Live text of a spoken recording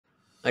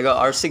I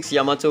got R6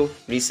 Yamato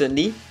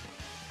recently,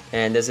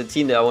 and there's a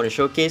team that I want to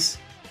showcase.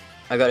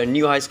 I got a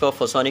new high score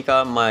for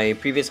Sonica. My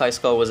previous high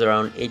score was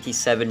around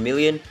 87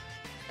 million.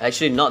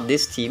 Actually, not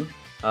this team.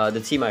 The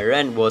team I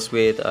ran was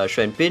with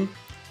Pin.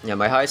 Yeah,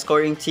 my high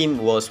scoring team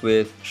was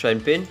with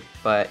Pin,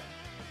 but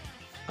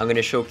I'm going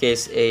to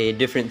showcase a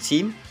different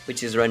team,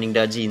 which is running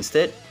Ggez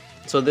instead.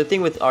 So the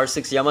thing with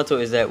R6 Yamato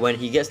is that when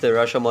he gets the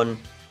Rashomon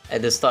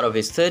at the start of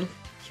his turn,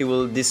 he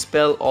will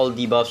dispel all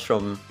debuffs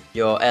from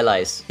your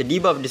allies. The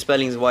debuff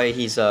dispelling is why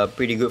he's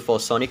pretty good for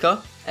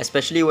Sonica,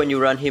 especially when you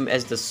run him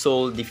as the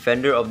sole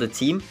defender of the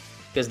team,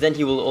 because then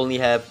he will only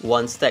have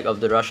one stack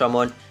of the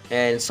Rashomon.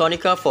 And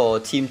Sonica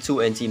for Team 2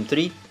 and Team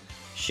 3,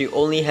 she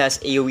only has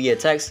AoE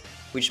attacks,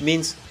 which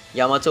means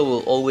Yamato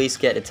will always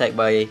get attacked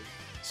by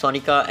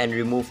Sonica and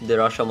remove the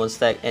Rashomon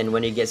stack, and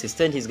when he gets his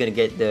turn, he's gonna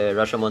get the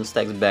Rashomon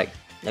stacks back.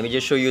 Let me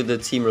just show you the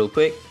team real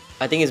quick.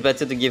 I think it's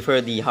better to give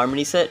her the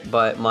Harmony set,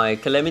 but my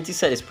Calamity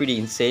set is pretty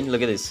insane.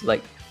 Look at this,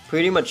 like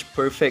pretty much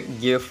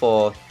perfect gear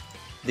for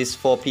this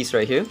 4-piece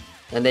right here.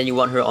 And then you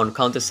want her on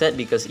counter set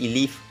because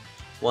Elif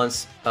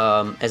wants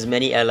as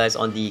many allies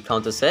on the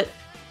counter set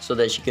so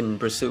that she can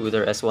pursue with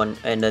her S1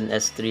 and then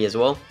S3 as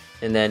well.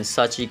 And then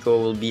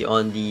Sachiko will be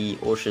on the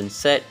Ocean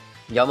set.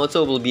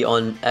 Yamato will be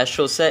on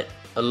Astral set,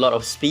 a lot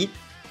of speed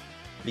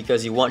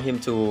because you want him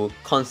to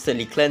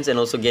constantly cleanse and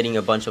also getting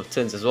a bunch of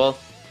turns as well.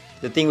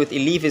 The thing with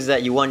Elif is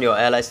that you want your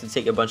allies to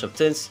take a bunch of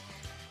turns.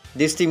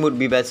 This team would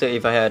be better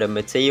if I had a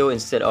Mateo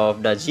instead of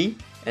Ggez,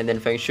 and then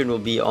Feng Shun will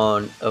be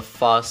on a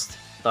fast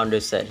Thunder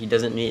set. He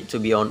doesn't need to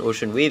be on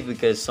Ocean Wave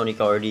because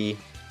Sonica already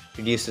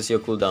reduces your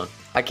cooldown.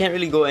 I can't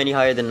really go any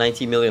higher than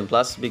 90 million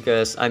plus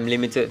because I'm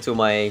limited to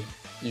my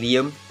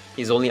Liam.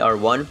 He's only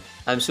R1.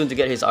 I'm soon to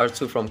get his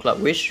R2 from Club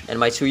Wish, and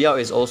my Chuyao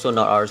is also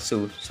not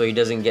R2, so he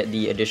doesn't get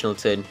the additional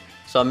turn.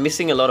 So I'm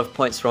missing a lot of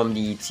points from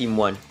the Team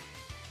 1.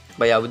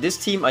 But yeah, with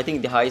this team, I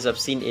think the highest I've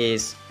seen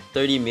is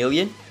 30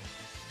 million,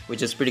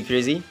 which is pretty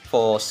crazy.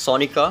 For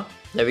Sonica,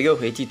 there we go,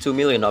 82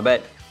 million, not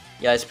bad.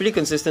 Yeah, it's pretty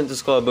consistent to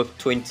score above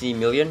 20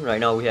 million. Right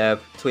now we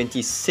have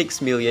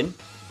 26 million,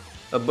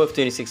 above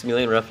 26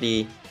 million,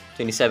 roughly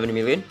 27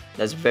 million.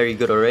 That's very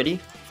good already.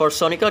 For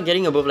Sonica,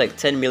 getting above like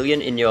 10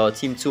 million in your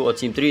Team 2 or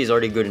Team 3 is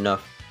already good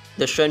enough.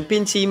 The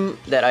Pin team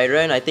that I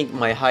ran, I think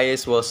my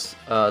highest was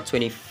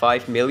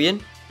 25 million.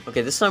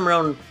 Okay, this time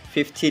around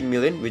 15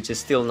 million, which is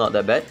still not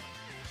that bad.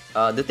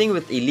 The thing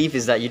with Elif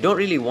is that you don't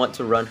really want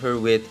to run her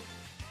with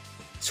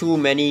too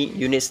many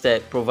units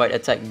that provide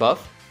attack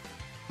buff,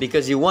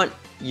 because you want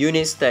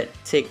units that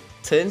take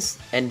turns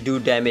and do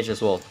damage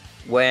as well.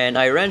 When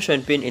I ran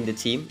Pin in the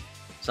team,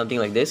 something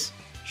like this,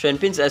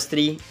 Pin's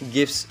S3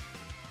 gives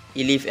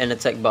Elif an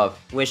attack buff.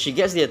 When she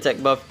gets the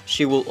attack buff,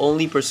 she will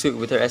only pursue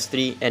with her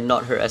S3 and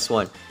not her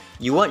S1.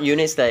 You want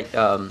units that,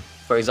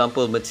 for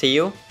example,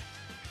 Mateo,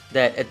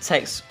 that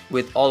attacks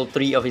with all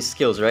 3 of his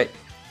skills, right?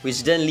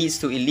 Which then leads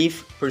to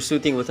Elif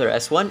pursuing with her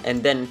S1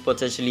 and then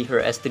potentially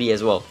her S3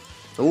 as well.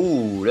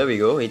 Ooh, there we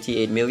go,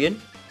 88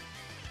 million.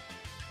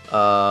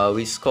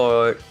 We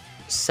scored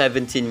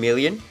 17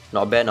 million.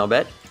 Not bad, not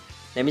bad.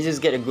 Let me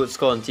just get a good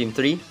score on Team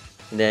 3,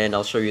 and then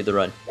I'll show you the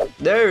run.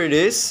 There it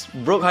is,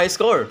 broke high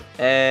score.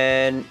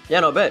 And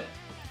yeah, not bad.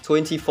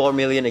 24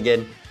 million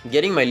again.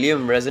 Getting my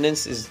Liam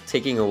Resonance is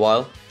taking a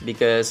while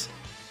because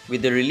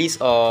with the release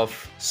of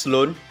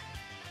Sloan,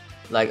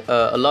 like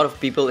a lot of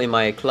people in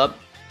my club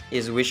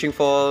is wishing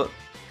for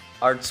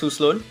R2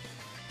 Sloan,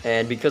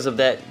 and because of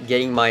that,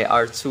 getting my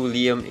R2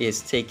 Liam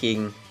is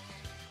taking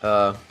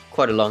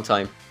quite a long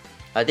time.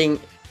 I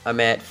think I'm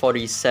at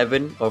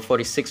 47 or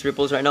 46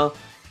 ripples right now.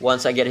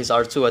 Once I get his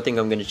R2, I think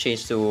I'm gonna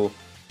change to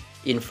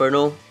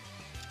Inferno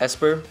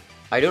Esper.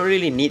 I don't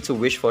really need to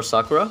wish for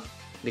Sakura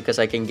because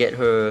I can get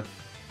her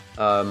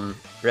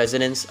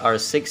Resonance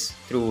R6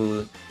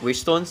 through Wish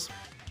Stones.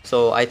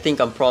 So I think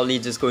I'm probably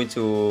just going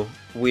to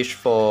wish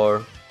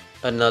for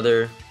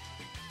another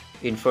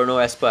Inferno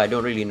Esper. I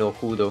don't really know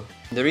who though.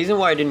 The reason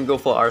why I didn't go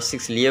for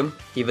R6 Liam,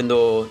 even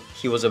though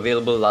he was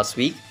available last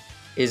week,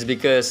 is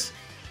because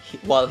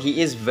while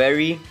he is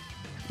very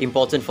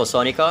important for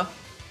Sonica,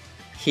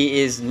 he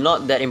is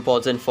not that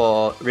important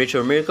for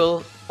Ritual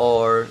Miracle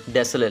or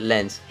Desolate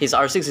Lands. His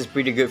R6 is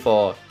pretty good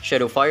for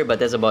Shadow Fire, but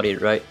that's about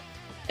it, right?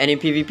 And in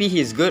PvP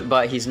he's good,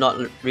 but he's not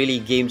really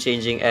game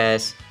changing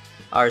as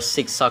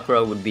R6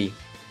 Sakura would be.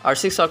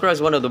 R6 Sakura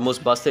is one of the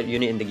most busted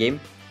unit in the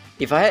game.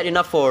 If I had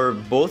enough for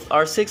both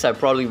R6, I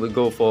probably would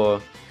go for,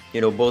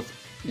 you know, both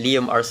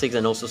Liam R6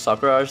 and also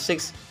Sakura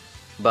R6,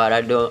 but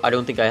I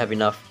don't think I have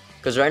enough.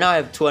 Because right now I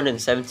have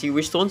 270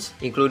 Wish Stones,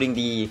 including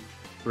the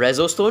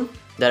Rezo Stone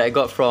that I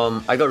got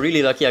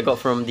really lucky. I got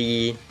from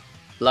the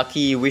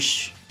Lucky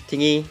Wish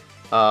thingy.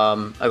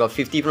 I got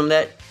 50 from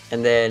that.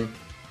 And then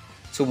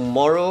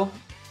tomorrow,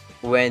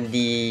 when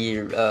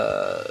the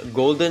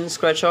golden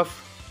scratch off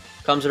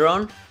comes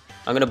around,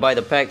 I'm gonna buy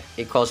the pack.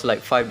 It costs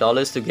like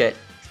 $5 to get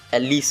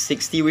at least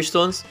 60 Wish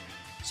Stones.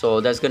 So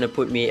that's gonna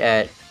put me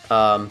at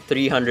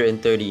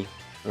 330.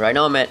 Right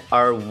now I'm at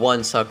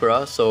R1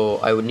 Sakura, so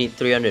I would need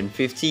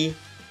 350.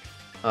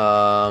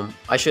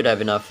 I should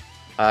have enough.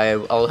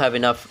 I'll have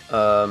enough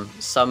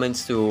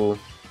summons to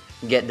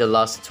get the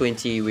last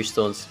 20 wish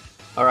stones.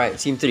 Alright,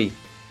 team 3.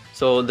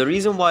 So the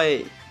reason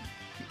why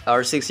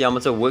R6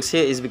 Yamato works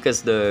here is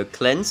because the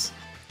cleanse.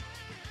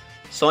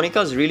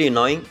 Sonica is really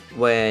annoying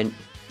when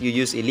you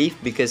use Elif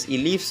because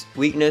Elif's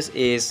weakness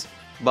is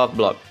buff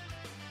block.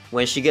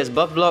 When she gets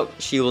buff block,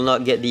 she will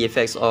not get the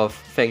effects of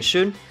Feng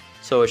Shun,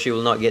 so she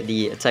will not get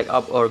the attack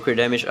up or crit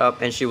damage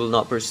up, and she will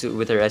not pursue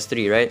with her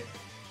S3, right?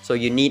 So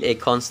you need a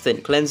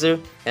constant cleanser,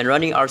 and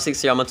running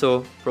R6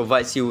 Yamato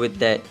provides you with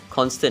that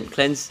constant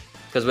cleanse,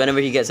 because whenever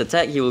he gets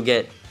attacked, he will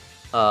get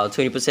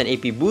 20%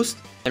 AP boost,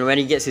 and when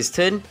he gets his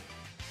turn,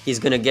 he's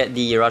gonna get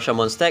the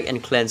Rashomon stack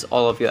and cleanse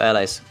all of your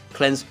allies.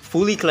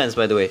 Fully cleanse,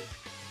 by the way.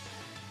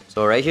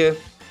 So right here,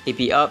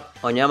 AP up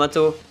on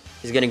Yamato,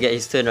 he's gonna get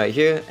his turn right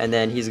here, and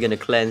then he's gonna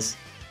cleanse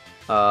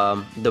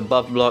the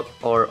buff block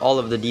or all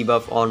of the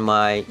debuff on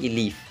my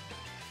Elif.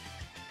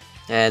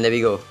 And there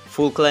we go,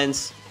 full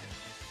cleanse.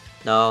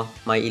 Now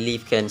my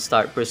Elif can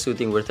start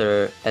pursuing with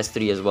her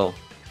S3 as well.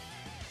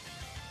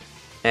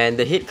 And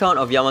the hit count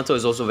of Yamato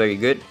is also very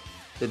good.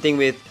 The thing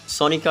with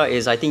Sonica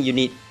is I think you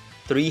need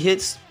 3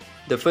 hits.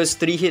 The first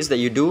 3 hits that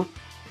you do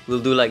will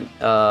do like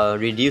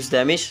reduced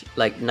damage,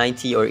 like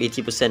 90 or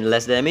 80%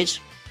 less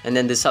damage. And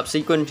then the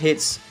subsequent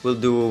hits will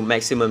do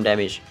maximum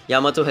damage.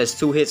 Yamato has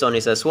 2 hits on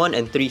his S1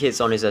 and 3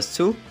 hits on his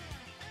S2.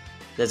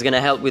 That's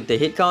gonna help with the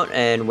hit count,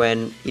 and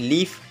when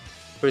Elif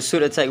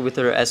pursuit attack with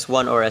her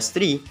S1 or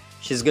S3,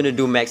 she's gonna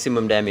do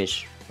maximum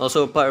damage.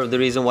 Also, part of the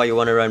reason why you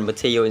wanna run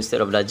Mateo instead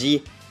of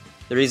Daji.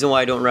 The reason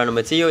why I don't run a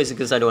Mateo is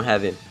because I don't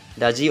have him.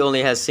 Daji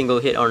only has single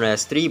hit on her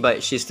S3,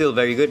 but she's still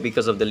very good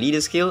because of the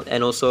leader skill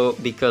and also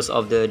because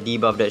of the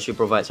debuff that she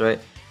provides, right?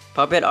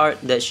 Puppet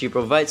art that she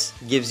provides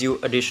gives you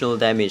additional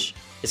damage.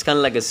 It's kind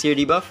of like a seer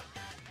debuff,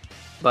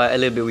 but a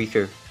little bit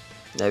weaker.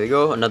 There we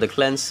go, another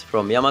cleanse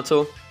from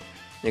Yamato.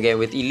 Again,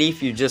 with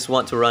Elif, you just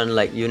want to run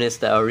like units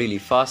that are really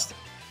fast.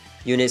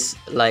 Units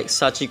like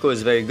Sachiko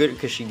is very good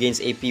because she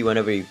gains AP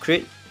whenever you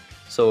crit,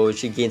 so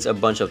she gains a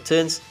bunch of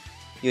turns.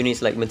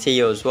 Units like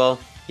Mateo as well.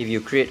 If you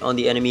crit on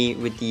the enemy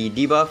with the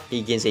debuff,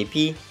 he gains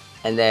AP.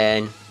 And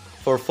then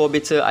for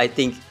 4-bitter, I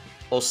think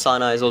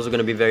Osana is also going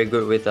to be very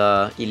good with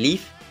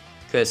Elif,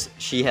 because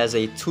she has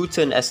a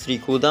 2-turn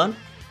S3 cooldown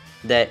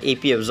that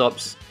AP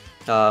absorbs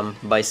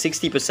by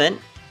 60%,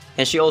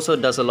 and she also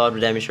does a lot of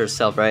damage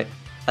herself, right?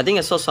 I think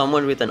I saw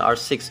someone with an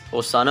R6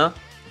 Osana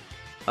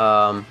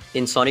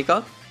in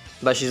Sonica,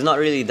 but she's not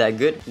really that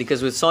good,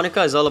 because with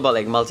Sonica it's all about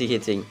like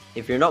multi-hitting.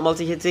 If you're not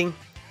multi-hitting,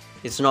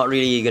 it's not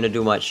really gonna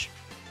do much.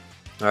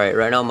 Alright,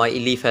 right now my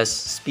Elif has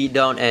speed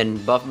down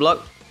and buff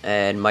block,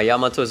 and my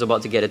Yamato is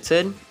about to get a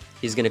turn.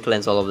 He's gonna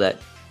cleanse all of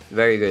that.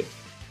 Very good.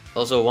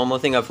 Also, one more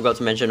thing I forgot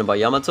to mention about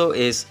Yamato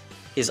is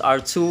his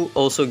R2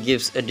 also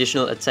gives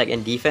additional attack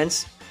and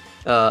defense.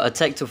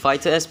 Attack to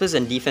fighter espers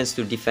and defense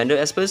to defender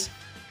espers.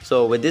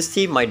 So with this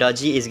team, my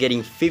Daji is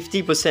getting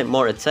 50%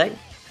 more attack,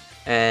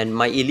 and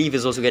my Elif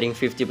is also getting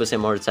 50%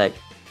 more attack.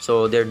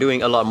 So they're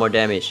doing a lot more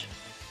damage.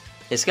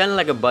 It's kind of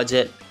like a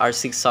budget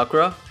R6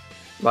 Sakura,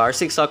 but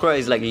R6 Sakura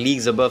is like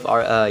leagues above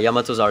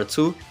Yamato's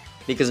R2,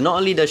 because not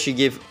only does she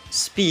give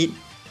speed,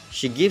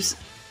 she gives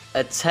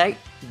attack,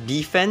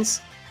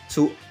 defense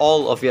to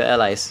all of your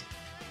allies,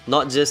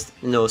 not just,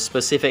 you know,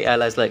 specific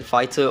allies like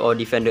fighter or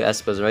defender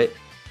espers, right?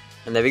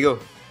 And there we go,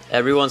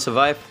 everyone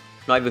survived,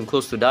 not even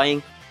close to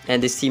dying,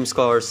 and this team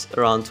scores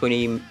around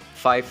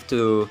 25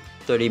 to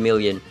 30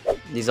 million.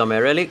 These are my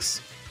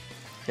relics.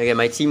 Again,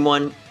 my team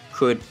 1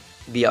 could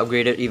be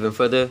upgraded even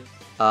further.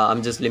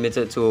 I'm just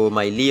limited to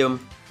my Liam.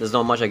 There's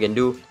not much I can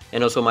do,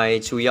 and also my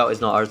Chuyao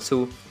is not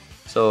R2,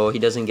 so he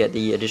doesn't get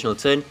the additional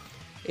turn.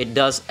 It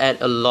does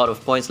add a lot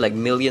of points, like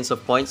millions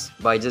of points,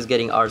 by just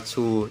getting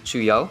R2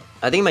 Chuyao.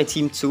 I think my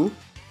team 2,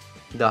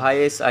 the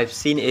highest I've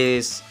seen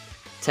is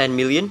 10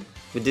 million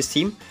with this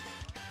team.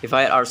 If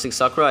I had R6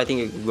 Sakura, I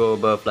think it could go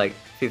above like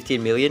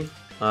 15 million.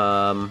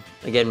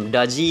 Again,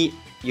 Daji,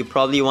 you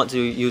probably want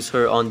to use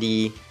her on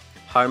the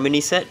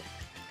Harmony set,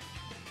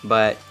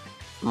 but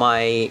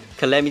my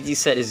Calamity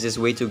set is just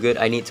way too good.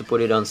 I need to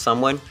put it on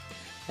someone,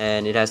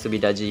 and it has to be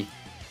Daji.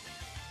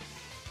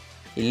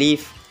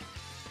 Elif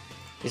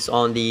is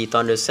on the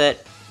Thunder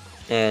set,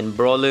 and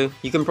Brawler,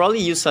 you can probably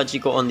use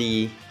Sachiko on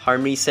the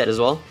Harmony set as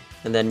well.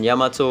 And then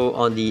Yamato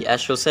on the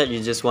Astral set,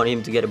 you just want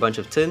him to get a bunch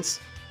of turns.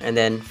 And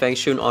then Feng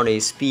Shun on a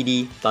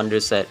Speedy Thunder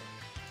set.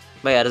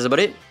 But yeah, that's about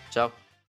it. Ciao.